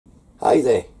Hi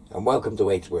there, and welcome to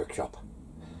Wade's Workshop.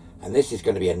 And this is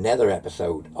going to be another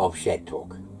episode of Shed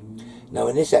Talk. Now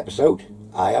in this episode,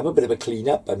 I have a bit of a clean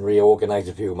up and reorganise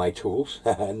a few of my tools.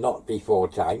 Not before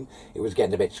time, it was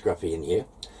getting a bit scruffy in here.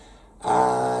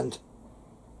 And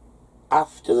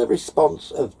after the response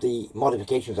of the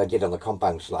modifications I did on the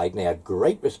compound slide, and they had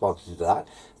great responses to that,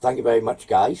 thank you very much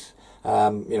guys.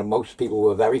 Most people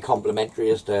were very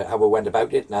complimentary as to how I went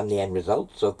about it and the end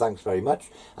result, so thanks very much,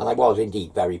 and I was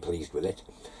indeed very pleased with it.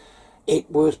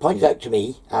 It was pointed out to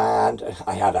me, and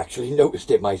I had actually noticed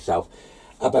it myself,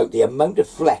 about the amount of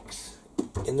flex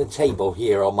in the table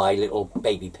here on my little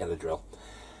baby pillar drill.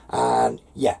 And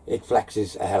yeah, it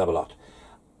flexes a hell of a lot.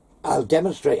 I'll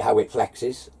demonstrate how it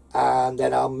flexes, and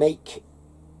then I'll make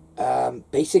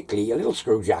basically a little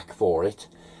screw jack for it,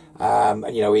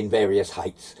 in various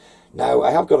heights. Now,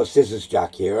 I have got a scissors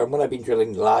jack here, and when I've been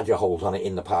drilling larger holes on it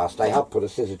in the past, I have put a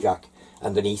scissors jack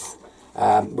underneath,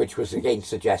 which was again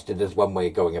suggested as one way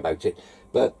of going about it.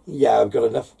 But yeah, I've got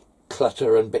enough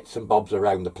clutter and bits and bobs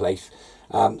around the place.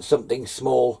 Something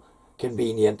small,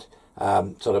 convenient,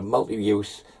 sort of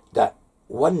multi-use, that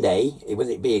one day, with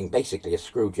it being basically a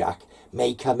screw jack,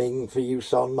 may come in for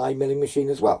use on my milling machine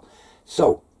as well.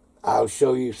 So, I'll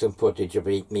show you some footage of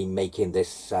me making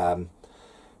this,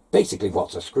 basically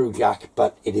what's a screw jack,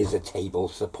 but it is a table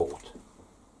support.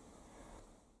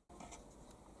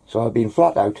 So I've been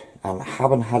flat out and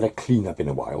haven't had a clean up in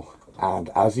a while, and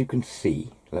as you can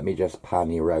see, let me just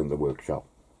pan you around the workshop.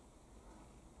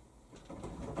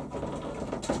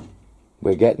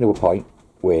 We're getting to a point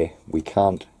where we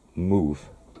can't move,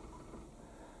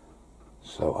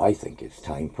 so I think it's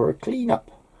time for a clean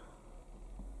up.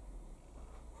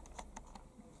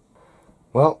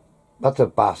 Well, that's a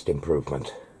vast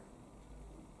improvement.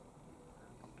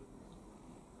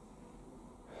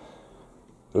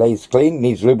 Lathe's clean,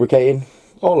 needs lubricating,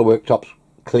 all the worktops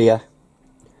clear,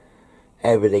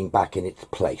 everything back in its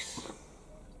place.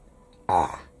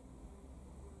 Now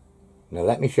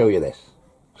let me show you this.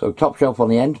 So top shelf on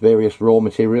the end, various raw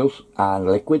materials and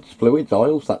liquids, fluids,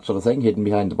 oils, that sort of thing, hidden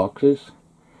behind the boxes.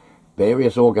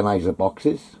 Various organiser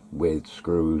boxes with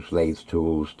screws, lathe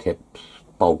tools, tips,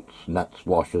 bolts, nuts,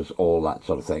 washers, all that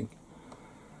sort of thing.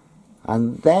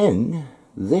 And then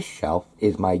this shelf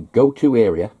is my go-to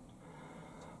area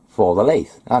for the lathe,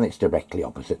 and it's directly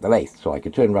opposite the lathe, so I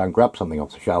could turn around, grab something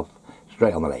off the shelf,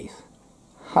 straight on the lathe.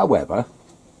 However,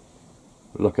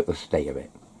 look at the state of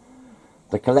it.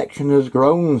 The collection has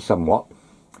grown somewhat.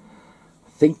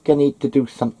 I think I need to do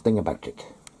something about it.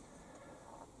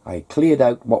 I cleared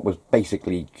out what was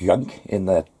basically junk in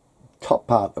the top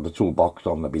part of the toolbox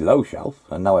on the below shelf,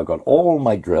 and now I've got all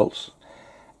my drills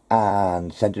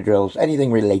and centre drills,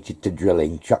 anything related to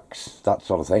drilling, chucks, that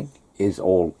sort of thing, is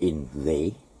all in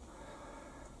there.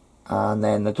 And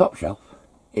then the top shelf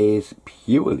is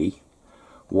purely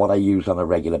what I use on a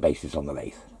regular basis on the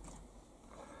lathe.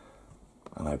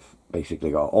 And I've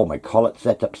basically got all my collet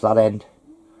setups that end.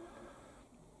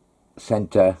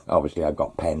 Centre, obviously I've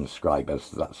got pens,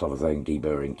 scribers, that sort of thing,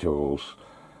 deburring tools,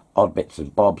 odd bits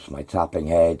and bobs, my tapping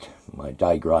head, my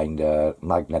die grinder,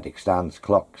 magnetic stands,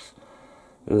 clocks.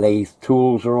 Lathe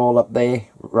tools are all up there,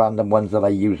 random ones that I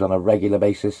use on a regular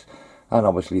basis, and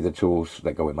obviously the tools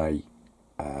that go in my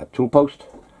tool post,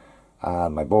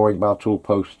 and my boring bar tool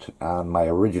post, and my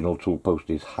original tool post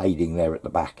is hiding there at the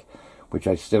back, which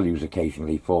I still use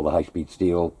occasionally for the high-speed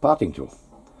steel parting tool.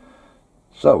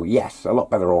 So yes, a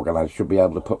lot better organised, should be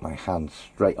able to put my hands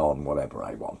straight on whatever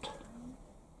I want.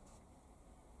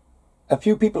 A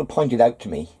few people have pointed out to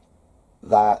me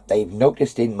that they've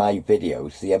noticed in my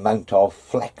videos the amount of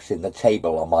flex in the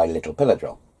table on my little pillar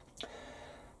drill.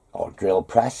 Or drill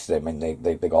press, I mean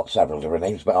they've got several different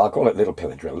names, but I'll call it little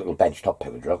pillar drill, little benchtop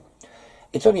pillar drill.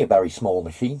 It's only a very small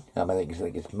machine. I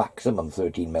think it's maximum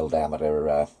 13mm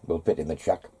diameter will fit in the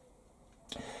chuck.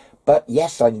 But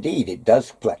yes, indeed, it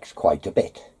does flex quite a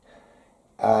bit.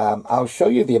 I'll show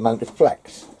you the amount of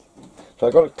flex. So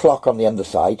I've got a clock on the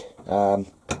underside, and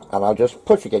I'll just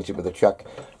push against it with a chuck.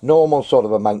 Normal sort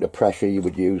of amount of pressure you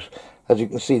would use. As you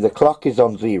can see, the clock is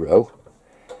on 0.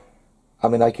 I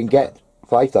mean, I can get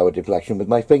 5-hour deflection with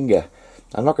my finger.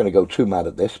 I'm not going to go too mad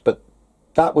at this, but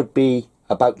that would be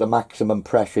about the maximum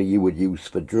pressure you would use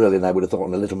for drilling, I would have thought,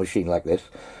 on a little machine like this.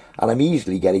 And I'm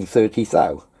easily getting 30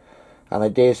 thou. And I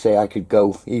dare say I could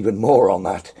go even more on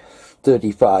that.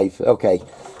 35, okay.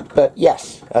 But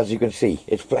yes, as you can see,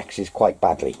 it flexes quite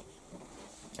badly.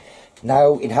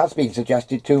 Now, it has been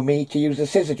suggested to me to use a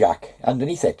scissor jack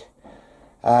underneath it.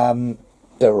 The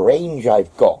range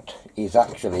I've got is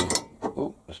actually...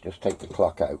 Ooh, let's just take the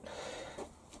clock out.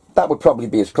 That would probably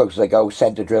be as close as I go,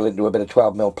 centre drill into a bit of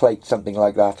 12mm plate, something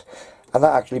like that. And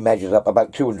that actually measures up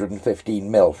about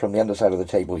 215mm from the underside of the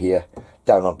table here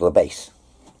down onto the base.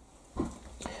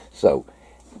 So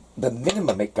the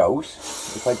minimum it goes,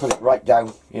 if I put it right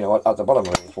down, you know, at the bottom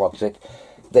of it, what's it,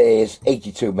 there's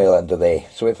 82mm under there.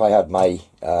 So if I had my,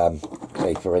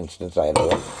 say for instance, I had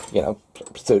a, you know,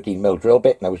 13mm drill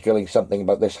bit and I was drilling something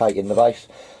about this height in the vise,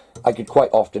 I could quite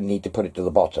often need to put it to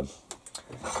the bottom.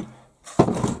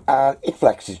 And it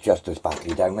flexes just as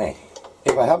badly down there.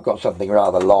 If I have got something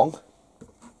rather long,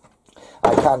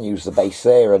 I can use the base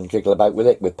there and jiggle about with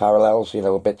it with parallels, you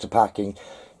know, bits of packing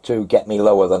to get me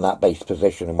lower than that base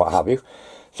position and what have you.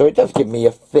 So it does give me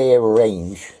a fair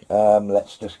range.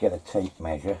 Let's just get a tape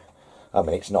measure. I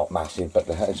mean, it's not massive, but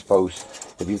I suppose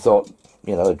if you thought,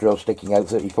 you know, the drill sticking out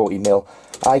 30-40mm,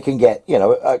 I can get, you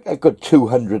know, a good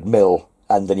 200mm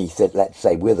underneath it, let's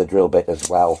say, with a drill bit as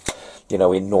well, you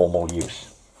know, in normal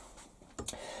use.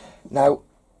 Now,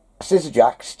 scissor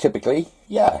jacks, typically,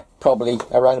 yeah, probably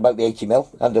around about the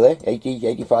 80mm under there, 80,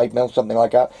 85mm, something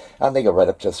like that, and they go right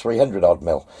up to 300 odd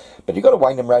mil. But you've got to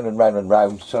wind them round and round and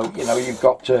round, so, you know, you've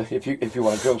got to, if you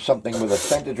want to drill something with a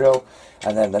centre drill,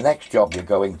 and then the next job you're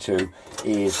going to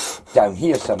is down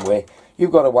here somewhere,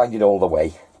 you've got to wind it all the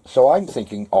way. So I'm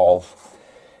thinking of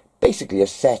basically a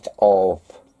set of,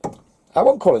 I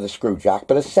won't call it a screw jack,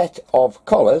 but a set of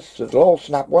collars that'll all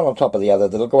snap one on top of the other,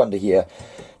 that'll go under here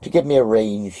to give me a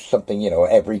range, something, you know,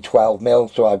 every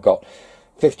 12mm. So I've got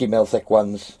 50mm thick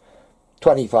ones,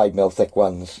 25mm thick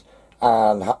ones,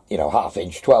 and, you know, half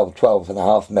inch,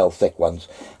 12.5mm thick ones.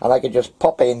 And I can just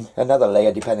pop in another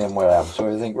layer depending on where I am.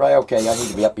 So I think, right, okay, I need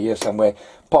to be up here somewhere,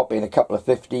 pop in a couple of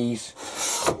 50s.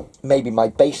 Maybe my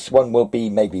base one will be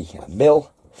maybe a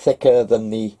mil thicker than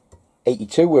the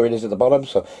 82 where it is at the bottom.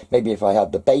 So maybe if I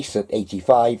had the base at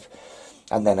 85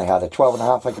 and then I had a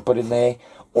 12.5 I could put in there,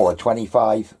 or a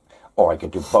 25, or I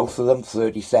could do both of them,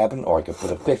 37, or I could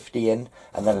put a 50 in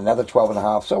and then another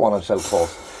 12.5, so on and so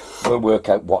forth. We'll work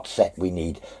out what set we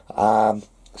need.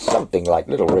 Something like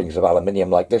little rings of aluminium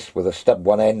like this with a stub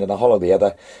one end and a hollow the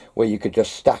other, where you could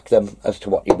just stack them as to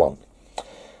what you want.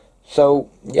 So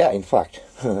yeah, in fact,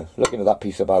 looking at that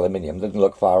piece of aluminium, doesn't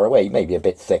look far away, maybe a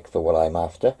bit thick for what I'm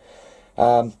after.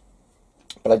 But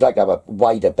I'd like to have a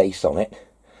wider base on it.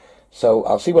 So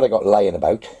I'll see what I got lying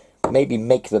about. Maybe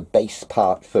make the base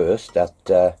part first at,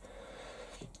 I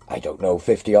don't know,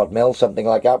 50 odd mil, something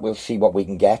like that. We'll see what we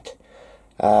can get.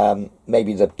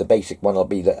 Maybe the basic one will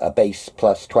be a base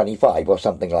plus 25 or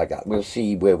something like that. We'll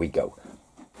see where we go.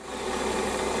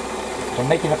 So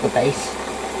making up the base,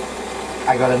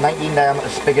 I got a 19 diameter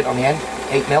spigot on the end,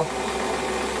 8mm,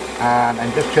 and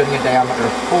I'm just turning a diameter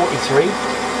of 43,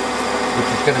 which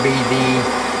is going to be the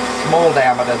small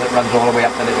diameter that runs all the way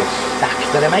up the little stacks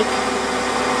that I make.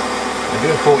 I'm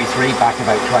doing 43 back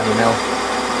about 20mm.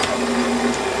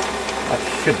 That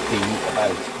should be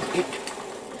about 8.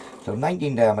 So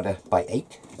 19 diameter by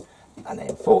 8, and then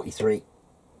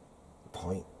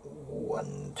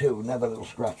 43.12, another little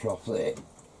scratch off there.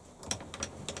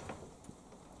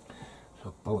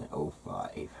 So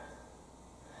 0.05.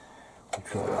 We'll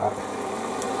try that.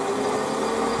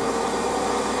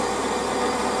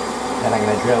 Then I'm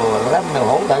going to drill an 11mm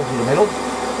hole down through the middle.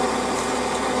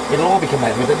 It'll all be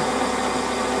commensurate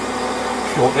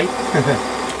shortly,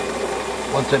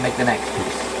 once I make the next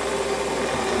piece.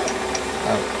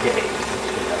 Okay,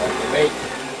 let's get that out of the way.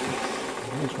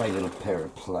 Here's my little pair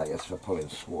of pliers for pulling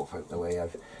swarf out the way.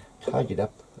 I've tidied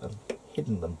up and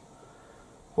hidden them.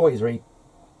 43,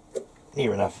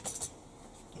 near enough.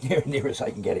 Near as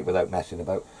I can get it without messing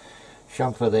about.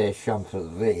 Chamfer there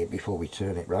before we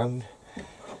turn it round.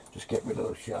 Just get rid of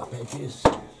those sharp edges.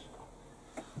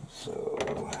 So,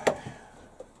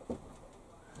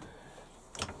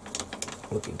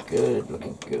 looking good,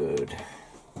 looking good.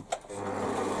 A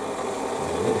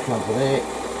little chamfer there.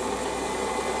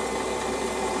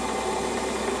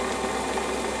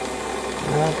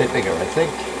 A bit bigger, I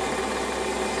think.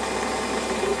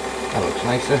 That looks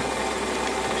nicer.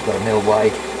 It's got a mil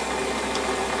wide.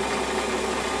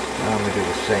 I'm going to do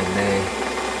the same there.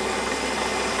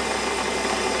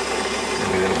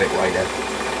 Maybe a little bit wider.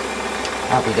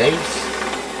 Happy days.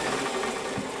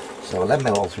 So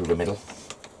 11mm all through the middle,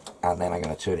 and then I'm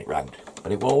going to turn it round.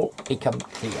 But it will all become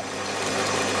clear.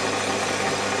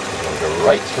 I'm going to go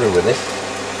right through with this.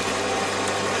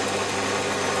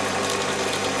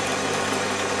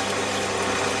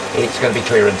 It's going to be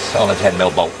clearance on a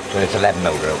 10mm bolt, so it's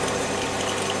 11mm drill.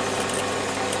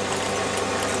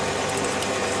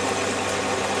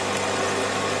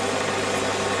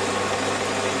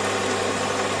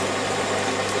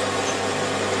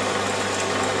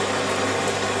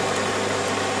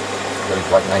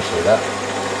 Quite nicely that.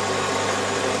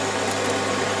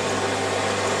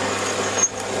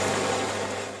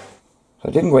 So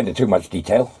I didn't go into too much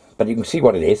detail, but you can see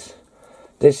what it is.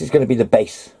 This is going to be the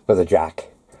base for the jack.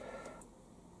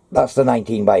 That's the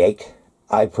 19x8.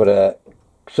 I put a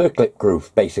circlip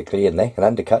groove basically in there, an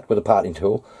undercut with a parting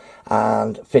tool,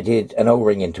 and fitted an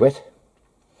O-ring into it.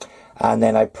 And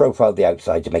then I profiled the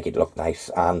outside to make it look nice,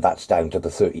 and that's down to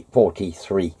the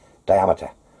 43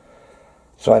 diameter.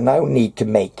 So I now need to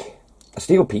make a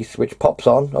steel piece which pops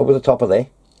on over the top of there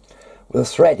with a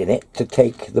thread in it to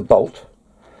take the bolt,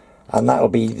 and that'll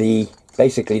be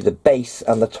basically the base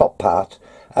and the top part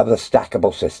of the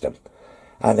stackable system.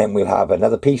 And then we'll have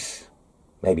another piece,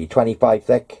 maybe 25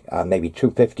 thick and maybe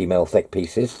 250mm thick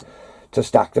pieces to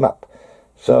stack them up.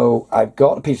 So I've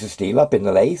got a piece of steel up in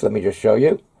the lathe, let me just show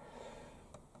you.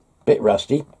 Bit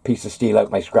rusty, piece of steel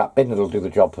out my scrap bin, it'll do the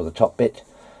job for the top bit.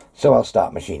 So I'll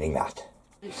start machining that.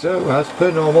 So as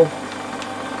per normal,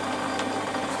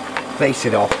 face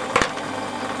it off.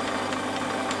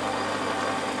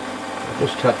 I'll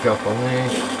just touch off on there,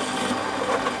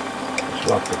 just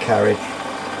lock the carriage.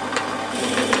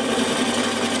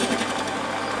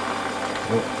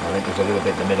 Oh, I think there's a little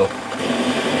bit in the middle.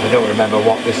 I don't remember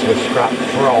what this was scrapped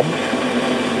from,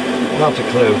 not a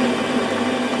clue.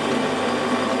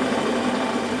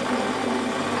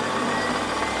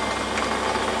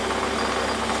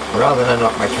 Rather than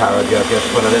lock my carriage, I've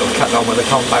just put a little cut on with the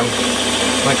compound.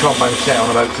 My compound's set on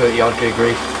about 30 odd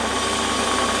degrees.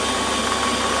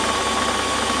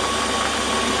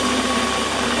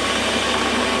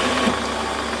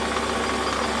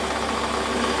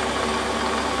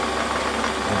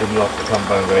 I didn't lock the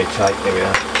compound very tight, there we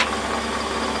are.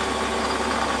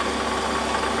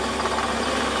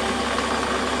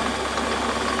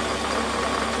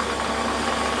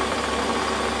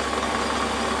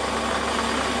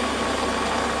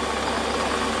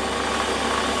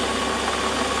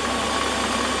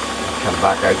 Come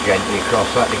back out gently across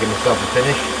that to give myself a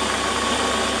finish.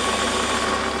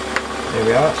 There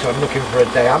we are, so I'm looking for a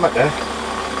diameter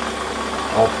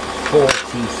of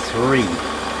 43.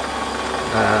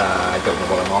 I don't know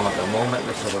what I'm on at the moment,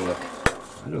 let's have a look.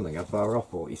 I don't think I'm far off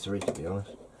 43 to be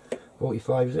honest.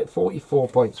 45 is it?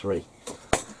 44.3.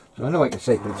 So I know I can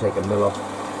safely take a mil off.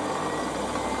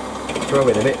 Throw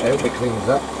it a bit, I hope it cleans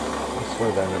up. Let's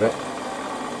slow down a bit.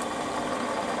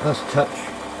 Let's touch.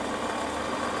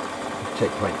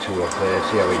 Take 0.2 off there,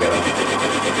 see how we get on.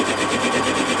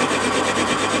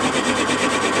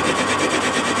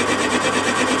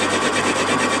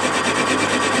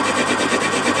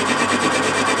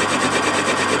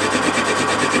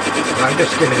 I'm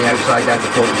just skimming the outside down to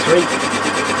 43.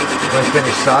 When I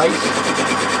finish size,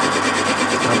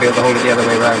 I'll be able to hold it the other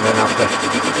way around then after.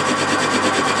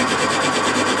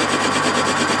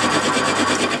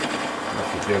 That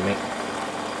should do me.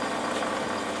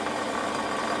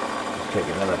 Take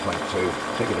another 0.2,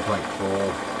 take it to 0.4.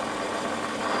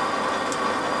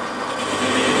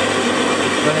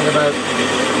 Running about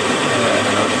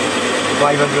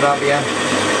 500 RPM.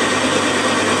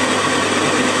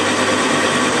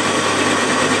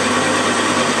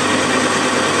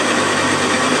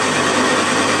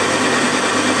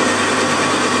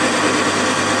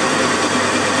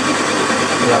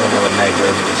 We'll have another measure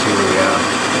and see where we are.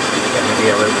 Get the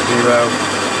gear out to 0.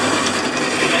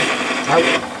 Out.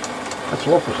 That's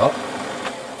awful top.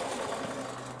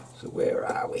 So where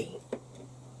are we?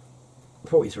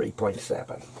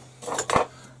 43.7.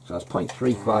 So that's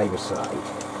 0.35 aside.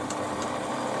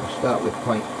 We'll start with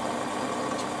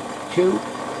 0.2.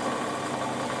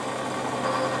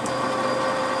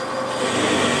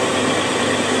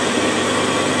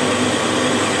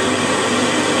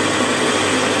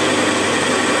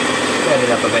 Set it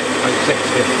up a bit, like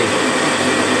 650.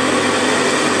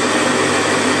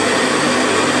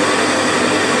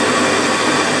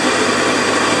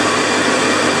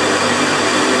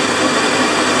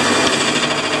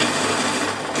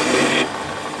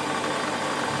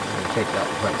 Take that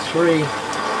to 0.3.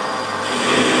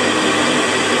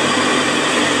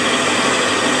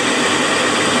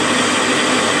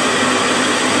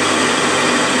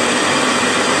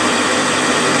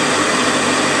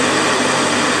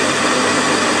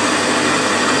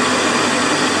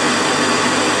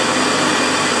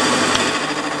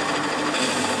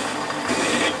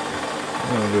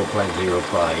 And we'll do 0.05.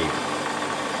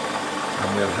 And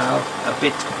we'll have a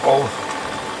bit of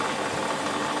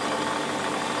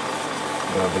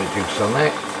a bit of juice on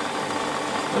there. I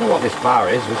don't know what this bar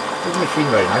is, but it doesn't machine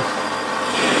very nice.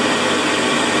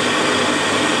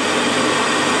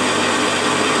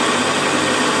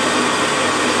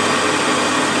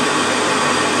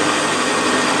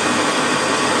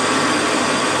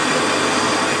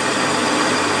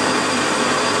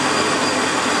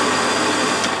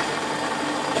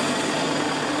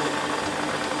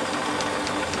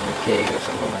 Okay, let's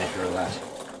have a measure of that.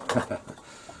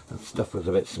 That stuff was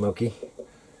a bit smoky.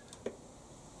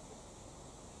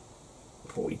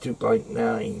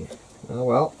 42.9. Oh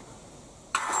well.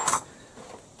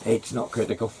 It's not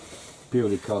critical.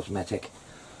 Purely cosmetic.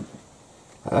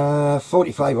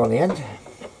 45 on the end.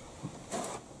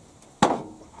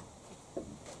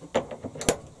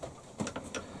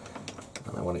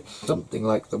 And I want it something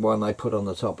like the one I put on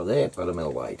the top of there, about a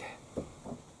mil wide.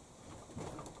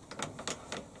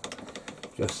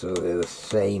 Just so they're the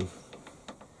same.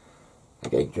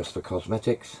 Again, just for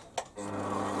cosmetics.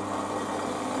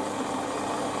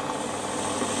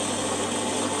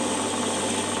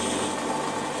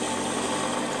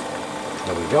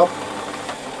 There we go.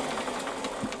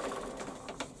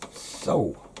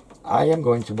 So, I am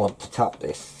going to want to tap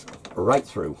this right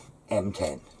through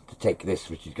M10 to take this,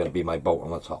 which is going to be my bolt on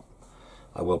the top.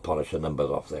 I will polish the numbers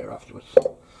off there afterwards.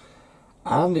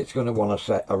 And it's going to want to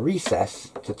set a recess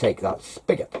to take that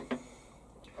spigot.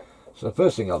 So the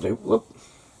first thing I'll do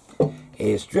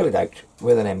is drill it out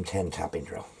with an M10 tapping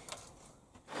drill.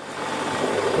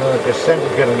 So just center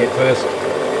drilling it first.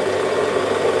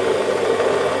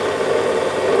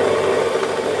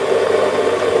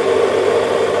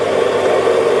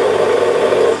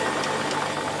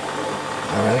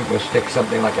 And I think we'll stick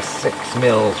something like a 6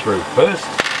 mil through first.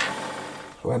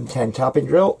 So M10 tapping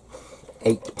drill.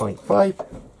 8.5.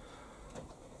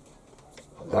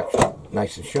 It's actually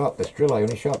nice and sharp, this drill. I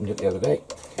only sharpened it the other day.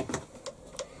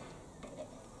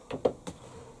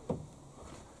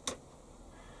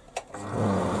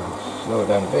 Slow it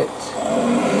down a bit.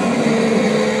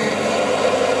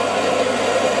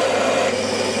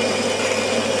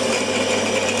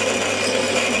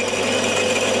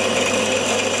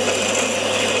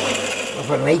 I've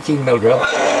got an 18 mil drill.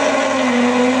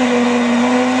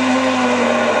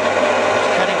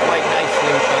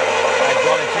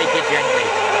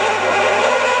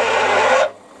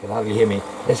 You can hardly hear me.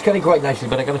 It's cutting quite nicely,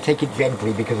 but I'm going to take it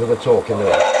gently because of the torque in the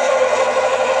way.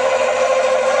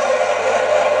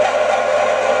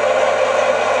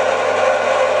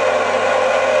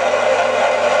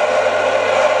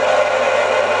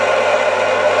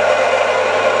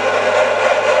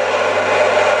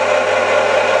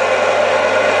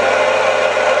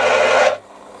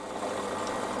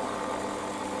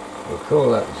 We'll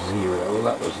call that 0.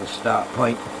 That was the start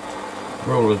point.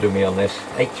 Roll will do me on this.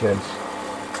 8 turns.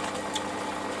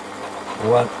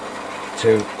 1,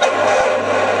 2, 3.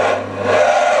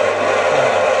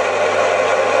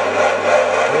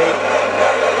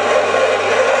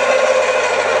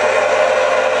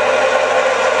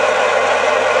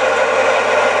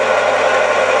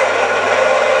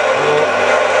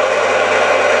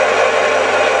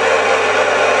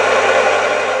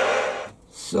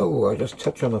 So I just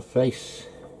touch on the face,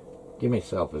 give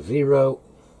myself a 0,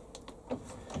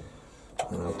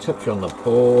 and I'll touch on the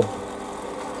bore.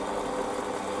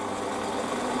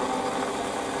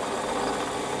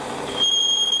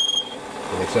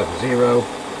 Myself a 0.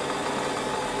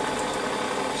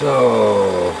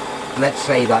 So let's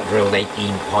say that drilled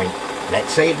 18 point.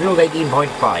 Let's say it drilled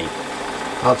 18.5.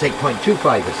 I'll take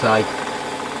 0.25 aside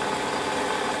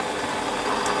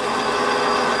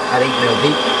at 8 mil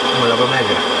deep, and we'll have a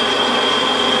measure.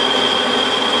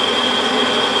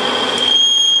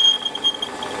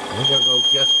 I think I'll go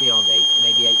just beyond 8,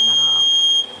 maybe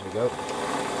 8.5. There we go.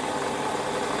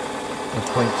 That's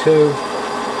 0.2.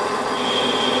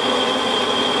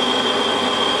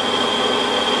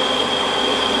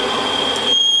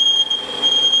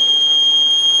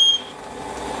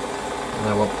 And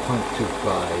I want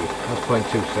 0.25, that's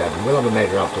 0.27, we'll have a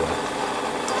measure after that.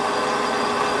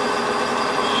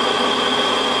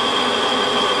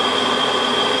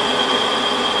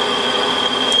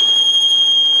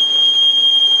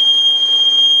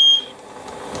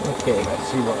 Okay,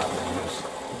 let's see what that measures.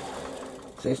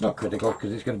 So it's not critical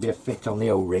because it's going to be a fit on the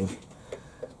O-ring.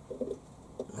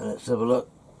 Let's have a look.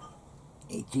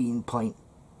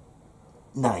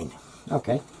 18.9.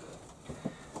 Okay.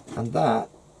 And that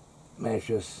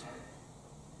measures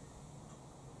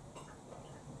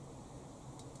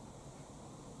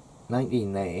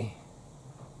 19 there,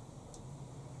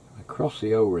 across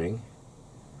the O-ring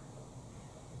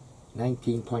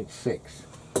 19.6.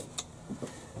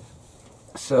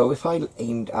 So if I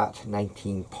aimed at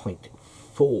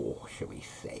 19.4, shall we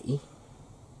say,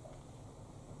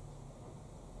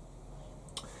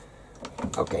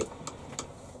 okay,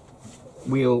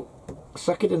 we'll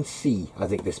suck it and see, I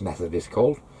think this method is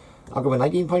called. I'll go with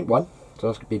 19.1, so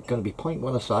that's going to be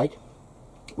 0.1 aside.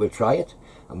 We'll try it,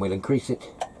 and we'll increase it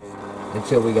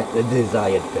until we get the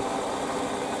desired fit.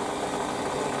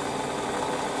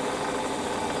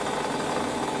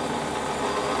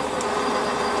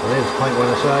 There's point one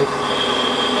aside.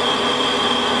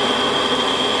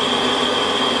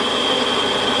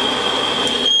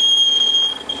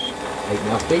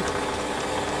 8.5 deep.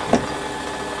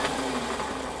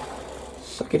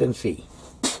 Suck it and see.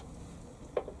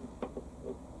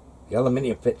 The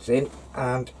aluminium fits in,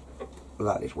 and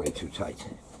that is way too tight.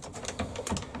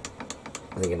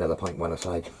 I think another point one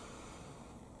aside.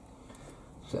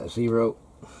 Set a 0.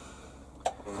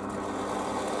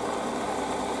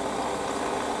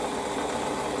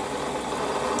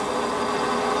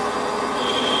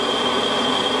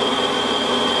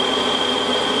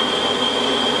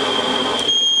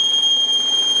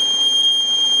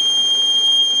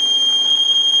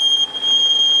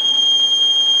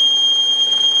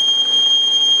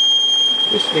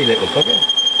 This wee little bugger.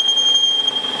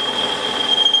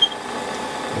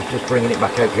 I was just bringing it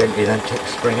back out gently, then take the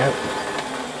spring out.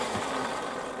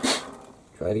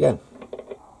 Try it again.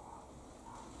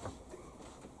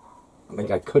 I think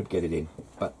I could get it in,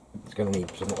 but it's going to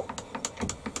need some more.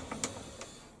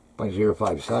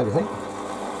 0.05 aside, I think.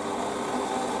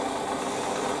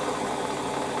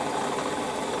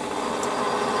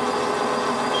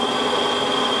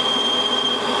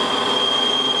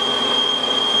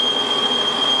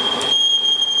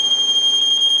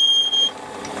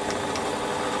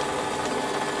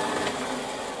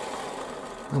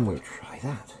 And we'll try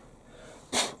that.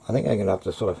 I think I'm going to have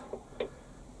to sort of...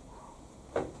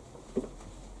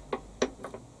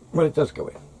 Well, it does go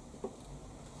in.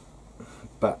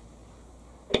 But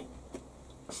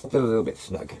still a little bit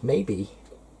snug. Maybe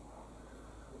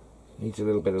needs a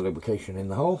little bit of lubrication in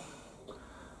the hole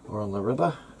or on the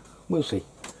rubber. We'll see.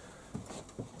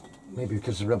 Maybe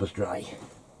because the rubber's dry.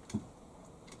 A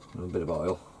little bit of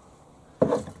oil.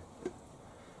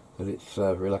 But it's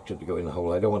reluctant to go in the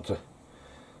hole. I don't want to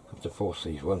have to force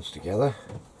these ones together.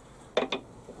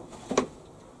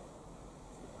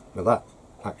 Now that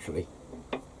actually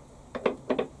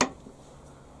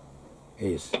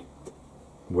is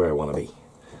where I want to be.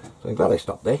 So I'm glad I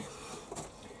stopped there.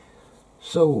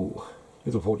 So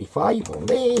little 45 on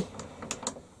there.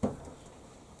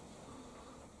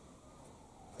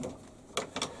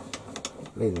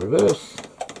 Lay in reverse.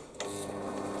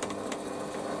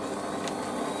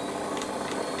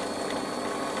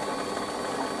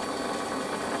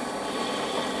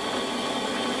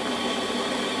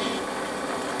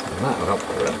 That'll help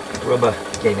the rubber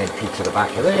gain entry to the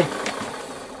back of there.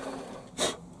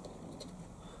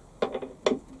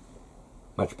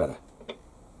 Much better.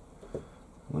 I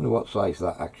wonder what size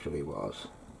that actually was.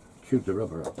 Chewed the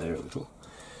rubber up there a little.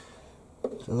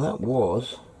 So that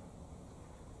was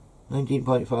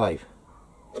 19.5.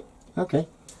 Okay,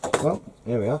 well,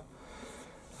 here we are.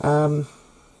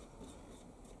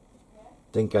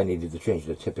 Think I needed to change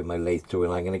the tip in my lathe tool,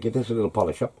 and I'm going to give this a little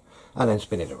polish up and then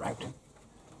spin it around.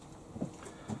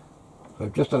 So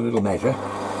just a little measure.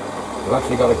 I've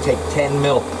actually got to take 10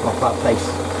 mil off that face.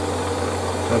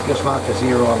 So I've just marked a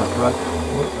 0 on the front.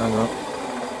 Oh, hang on.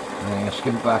 And I'm going to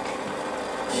skim back.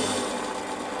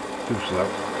 Too slow.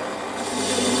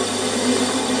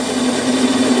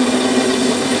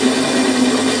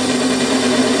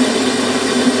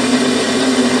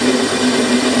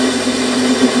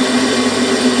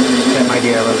 Set my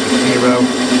DLO to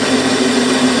 0.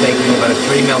 Taking about a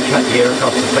 3 mil cut here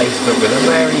across the face, but with a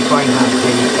very fine hand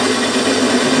clean.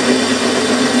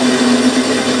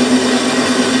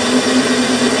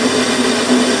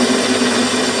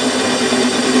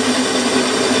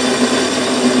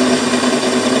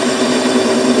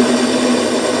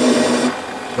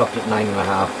 Stopped at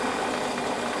 9.5.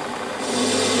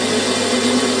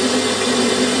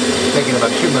 Taking about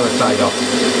 2 mil side off.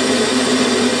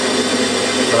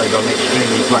 So I've got an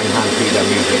extremely fine hand feed I'm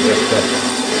using just to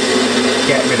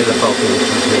get rid of the bulk of this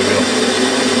material.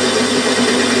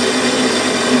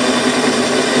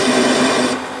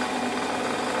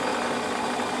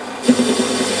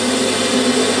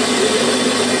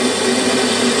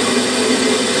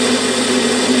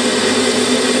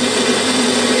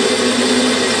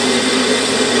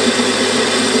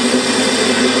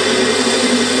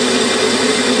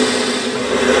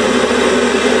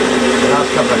 The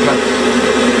last couple of cuts,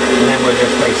 and then we'll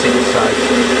just place it inside.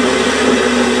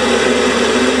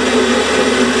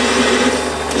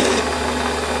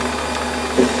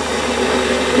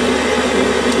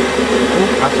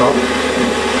 That's all.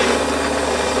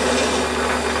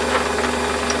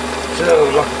 So,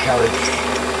 lock the carriage.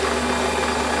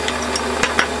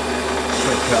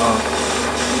 Switch it on.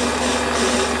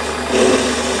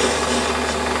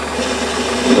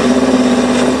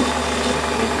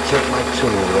 Take my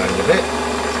tool around a bit.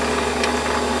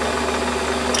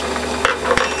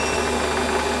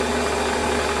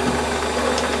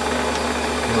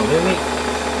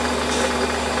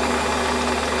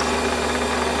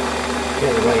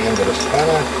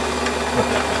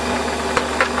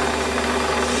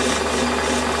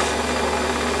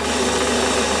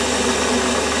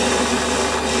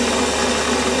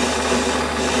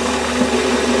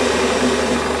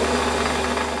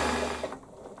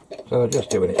 So I'm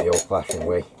just doing it the old-fashioned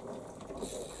way.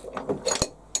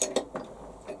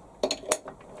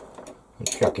 And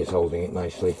Chuck is holding it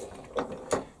nicely.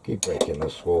 Keep breaking the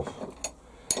swarf.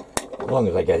 As long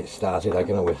as I get it started, I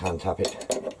can always hand tap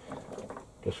it.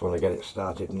 Just want to get it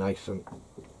started nice and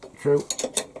true.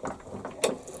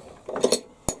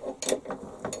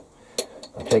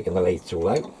 I'm taking the lathe tool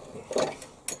out.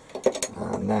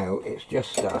 And now it's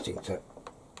just starting to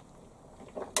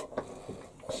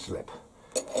slip.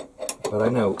 But I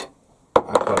know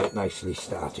I've got it nicely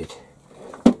started.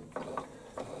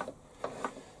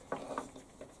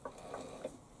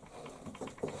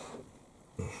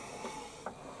 There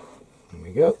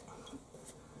we go.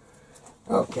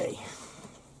 Okay.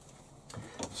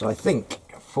 So I think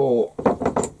for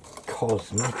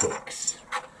cosmetics,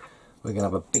 we're going to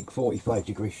have a big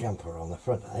 45-degree chamfer on the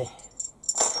front of it.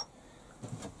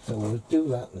 So we'll do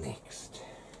that next.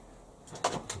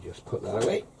 Just put that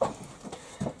away.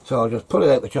 So I'll just pull it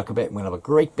out the chuck a bit and we'll have a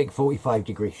great big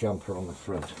 45-degree chamfer on the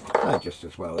front. Just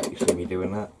as well that you see me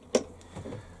doing that.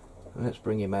 Let's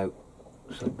bring him out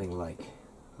something like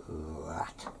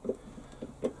that.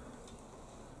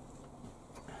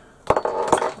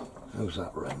 How's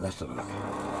that right? Let's have a look.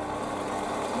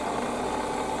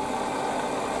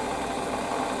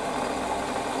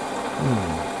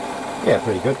 Yeah,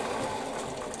 pretty good.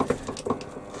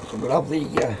 So we'll have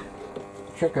the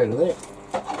chuck out of there.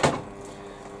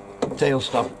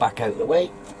 Tailstock back out of the way.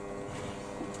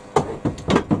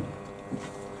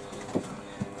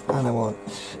 And I want,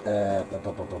 I'll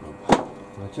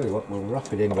tell you what, we'll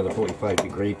wrap it in with a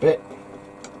 45-degree bit.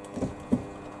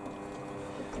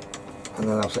 And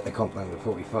then I'll set the compound at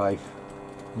 45.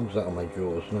 Who's that on my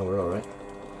drawers? No, we're alright.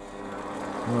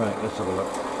 Alright, let's have a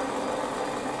look.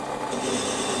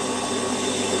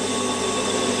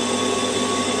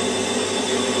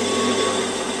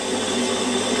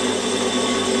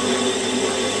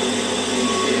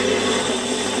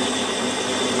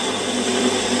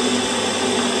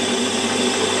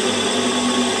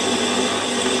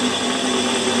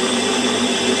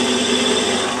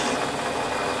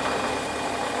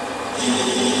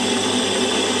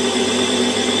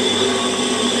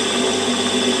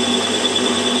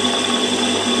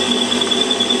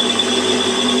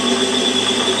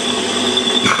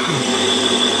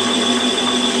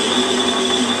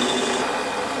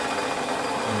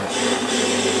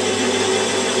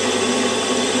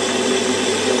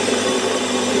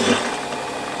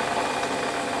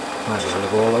 Might as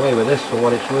well go all the way with this for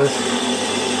what it's worth.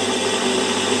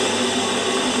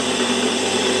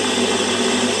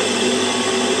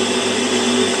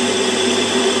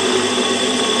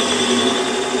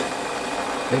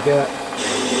 Bigger.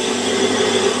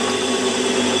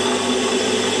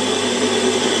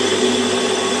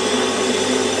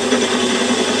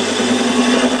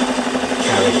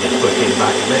 Carriage is pushing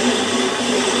back a bit.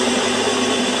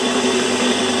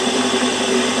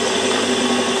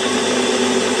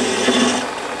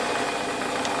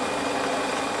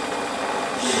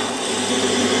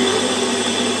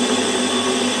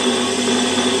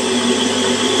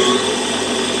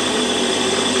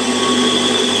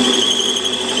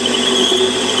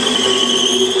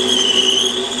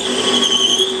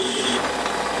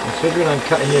 Considering I'm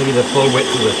cutting nearly the full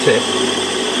width of the tip,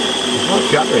 it's not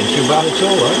shattering too bad at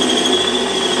all, though.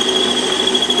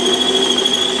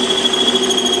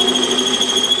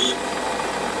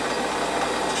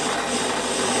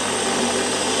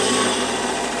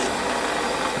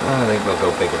 I think we'll go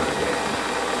bigger again.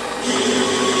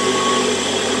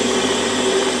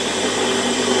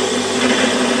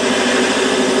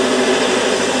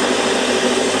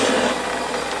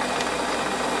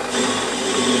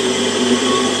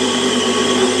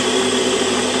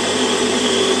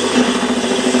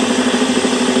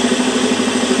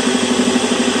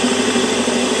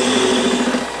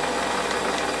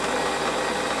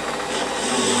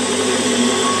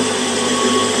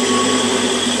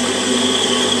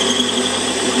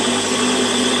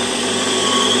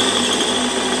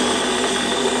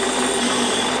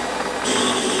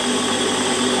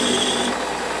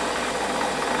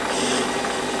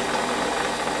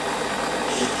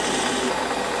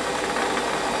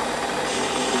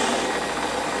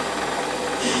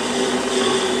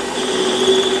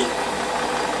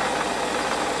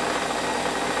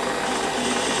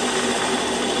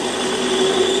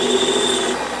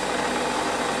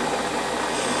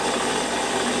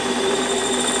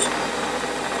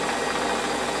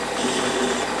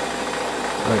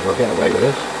 I think we'll get away with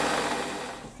this.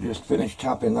 Just finished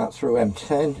tapping that through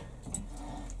M10.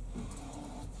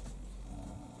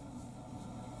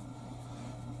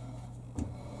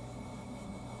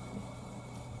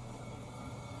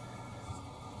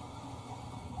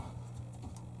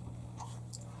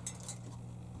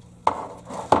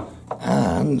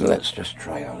 And let's just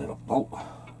try our little bolt.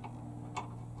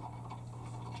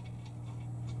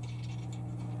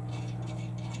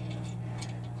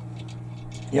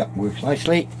 Yep, works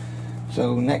nicely.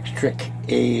 So next trick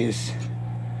is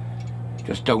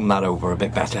just dome that over a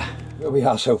bit better. Where we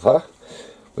are so far,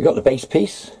 we got the base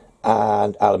piece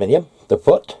and aluminium, the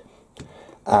foot,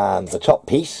 and the top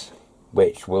piece,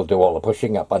 which will do all the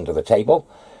pushing up under the table.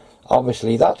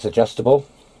 Obviously that's adjustable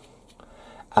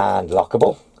and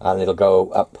lockable, and it'll go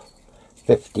up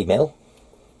 50 mil.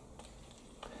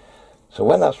 So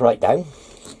when that's right down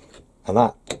and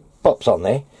that pops on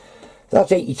there,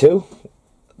 that's 82.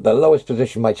 The lowest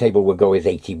position my table will go is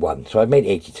 81, so I've made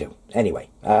 82. Anyway,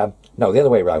 no, the other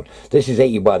way around. This is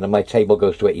 81 and my table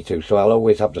goes to 82, so I'll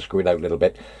always have to screw it out a little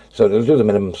bit. So it'll do the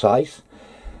minimum size.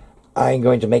 I'm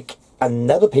going to make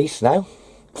another piece now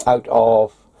out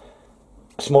of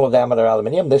smaller diameter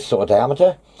aluminium, this sort of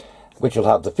diameter, which will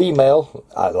have the female,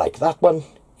 like that one,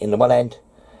 in the one end,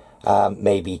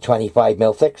 maybe 25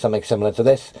 mil thick, something similar to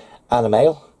this, and a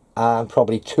male, and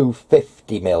probably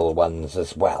 250 mil ones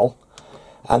as well.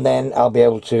 And then I'll be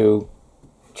able to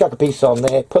chuck a piece on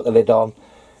there, put the lid on.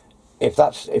 If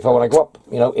I want to go up,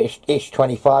 you know, ish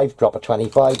 25, drop a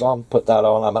 25 on, put that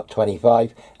on, I'm up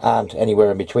 25, and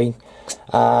anywhere in between.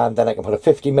 And then I can put a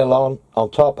 50 mil on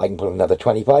top. I can put another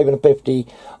 25 and a 50,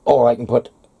 or I can put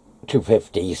two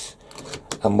 50s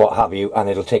and what have you, and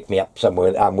it'll take me up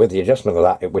somewhere. And with the adjustment of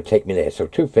that, it would take me there. So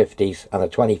two 50s and a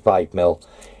 25 mil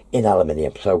in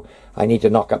aluminium. So I need to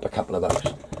knock up a couple of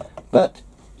those. But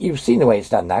you've seen the way it's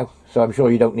done now, so I'm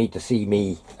sure you don't need to see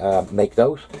me make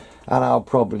those, and I'll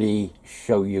probably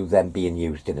show you them being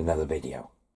used in another video.